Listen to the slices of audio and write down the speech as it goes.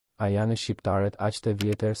A janë shqiptaret aq të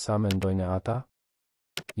vjetër sa mendojnë ata?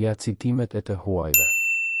 Ja citimet e të huajve.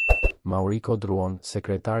 Maurico Druon,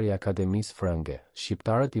 sekretari i Akademisë Frënge,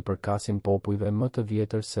 shqiptarët i përkasin popujve më të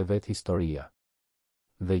vjetër se vetë historia.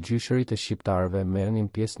 Dhe gjyshërit e shqiptarëve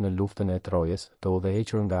merrnin pjesë në luftën e Trojës, të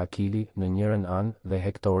udhëhequr nga Akili në njërin anë dhe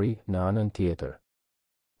Hektori në anën tjetër.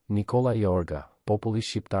 Nikola Jorga, populli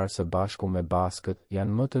shqiptar së bashku me Baskët,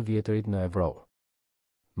 janë më të vjetërit në Evropë.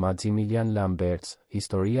 Maximilian Lamberts,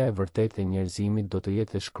 historia e vërtetë e njerëzimit do të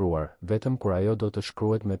jetë e shkruar, vetëm kur ajo do të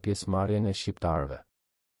shkruhet me pjesëmarrjen e shqiptarëve.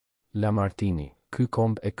 Lamartini, ky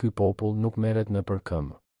komb e ky popull nuk merret në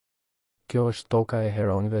përkëmbë. Kjo është toka e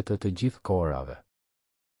heronjve të gjithë kohërave.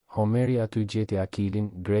 Homeri aty gjeti Akilin,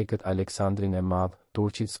 grekët Aleksandrin e Madh,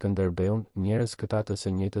 turqit Skënderbeun, njerëz këta të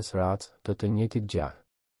së njëjtës racë, të njëjtit gjakë.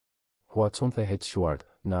 Huacun the heqquart,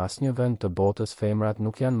 në asnjë vend të botës femrat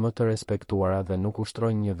nuk janë më të respektuara dhe nuk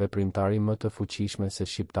ushtrojnë një veprimtari më të fuqishme se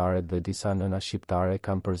shqiptaret dhe disa nëna shqiptare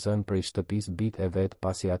kanë përzën prej shtëpisë bitë e vet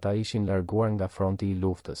pasi ata ishin larguar nga fronti i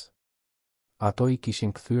luftës. Ato i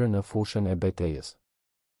kishin kthyer në fushën e betejës.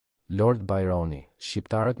 Lord Byroni,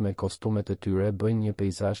 shqiptarët me kostumet e tyre bëjnë një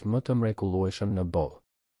peizazh më të mrekullueshëm në botë.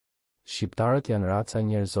 Shqiptarët janë raca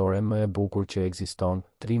njerëzore më e bukur që ekziston,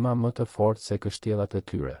 trima më të fortë se kështjellat e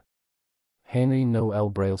tyre. Henry Noel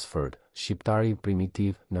Brailsford, shqiptari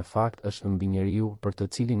primitiv, në fakt është mbinjeriu për të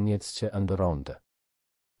cilin Nietzsche ëndërronte.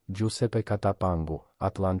 Giuseppe Catapangu,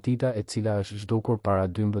 Atlantida e cila është zhdukur para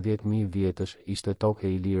 12.000 vjetësh, ishte tokë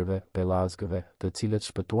e ilirëve, pelazgëve, të cilët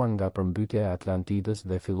shpëtuan nga përmbytja e Atlantidës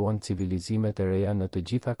dhe filluan civilizimet e reja në të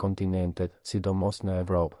gjitha kontinentet, sidomos në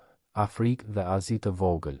Evropë, Afrikë dhe Azi të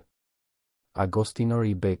vogël. Agostino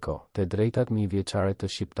Ribecco, të drejtat mijëvjeçare të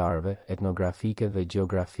shqiptarëve, etnografike dhe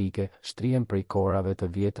gjeografike, shtrihen prej kohërave të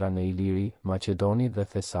vjetra në Iliri, Maqedoni dhe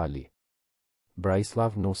Thesali.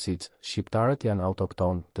 Braislav Nusic, shqiptarët janë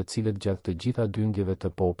autokton, të cilët gjatë të gjitha dyndjeve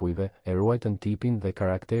të popujve, e ruajtën tipin dhe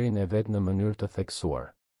karakterin e vet në mënyrë të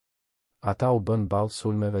theksuar. Ata u bën ballë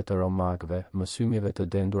sulmeve të romakëve, mësymjeve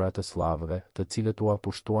të dendura të slavëve, të cilët u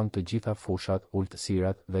pushtuan të gjitha fushat,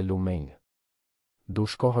 ultësirat dhe lumenjë.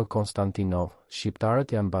 Dushkohë Konstantinov,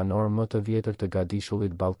 shqiptarët janë banor më të vjetër të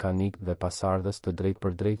gadishullit ballkanik dhe pasardhës të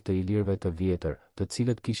drejtpërdrejtë të ilirëve të vjetër, të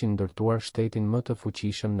cilët kishin ndërtuar shtetin më të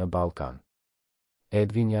fuqishëm në Ballkan.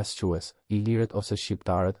 Edvin Jasques, ilirët ose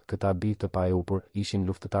shqiptarët, këta bijtë të paehupur, ishin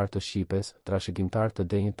luftëtar të Shqipes, trashëgimtar të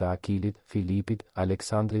denjët të Akilit, Filipit,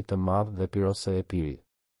 Aleksandrit të Madh dhe Piros së Epirit.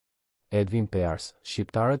 Edvin Pears,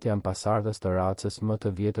 shqiptarët janë pasardhës të racës më të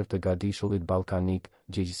vjetër të gadishullit ballkanik,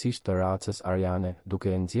 gjithsesi të racës ariane,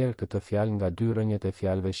 duke e nxjerrë këtë fjalë nga dy rrënjët e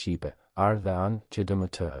fjalëve shqipe, ar dhe an, që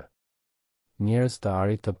dëmëtëhë. Njerëz të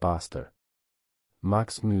arit të pastër.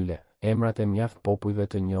 Max Mülle, emrat e mjaft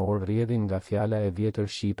popujve të njohur rrjedhin nga fjala e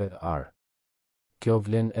vjetër shqipe ar. Kjo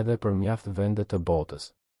vlen edhe për mjaft vende të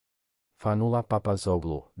botës. Fanula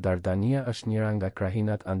Papazoglu, Dardania është njëra nga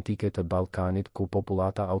krahinat antike të Ballkanit ku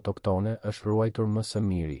popullata autoktone është ruajtur më së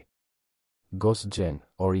miri. Gosgjen,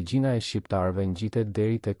 origjina e shqiptarëve ngjitet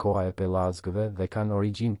deri te koha e pelazgëve dhe kanë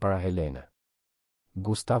origjinë para Helene.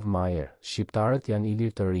 Gustav Mayer, shqiptarët janë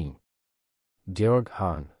ilir të rinj. Georg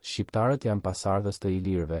Hahn, shqiptarët janë pasardhës të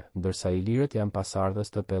ilirëve, ndërsa ilirët janë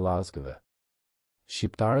pasardhës të pelazgëve.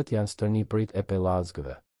 Shqiptarët janë stërnipërit e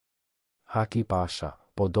pelazgëve. Haki Pasha,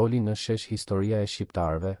 po doli në shesh historia e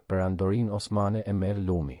shqiptarëve, perandorin osmane e merr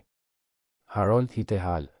lumi. Harold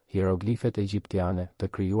Hitehal, hieroglifet egjiptiane, të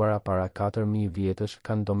krijuara para 4000 vjetësh,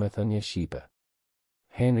 kanë domethënie shqipe.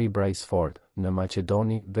 Henry Brailsford, në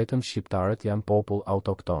Maqedoni, vetëm shqiptarët janë popull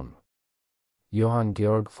autokton. Johan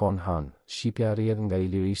Georg von Hahn, shqipja rrjedh nga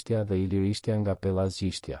ilirishtja dhe ilirishtja nga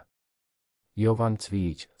pelazgjishtja. Jovan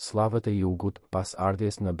Cvijić, slavët e jugut, pas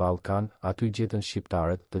ardhjes në Ballkan, aty gjetën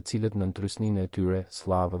shqiptarët, të cilët në ndrysninë e tyre,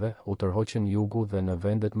 slavëve, u tërhoqën jugu dhe në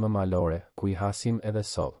vendet më malore, ku i hasim edhe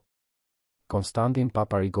sot. Konstantin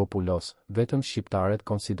Paparigopoulos, vetëm shqiptarët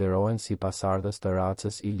konsiderohen si pasardhës të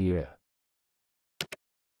racës ilire.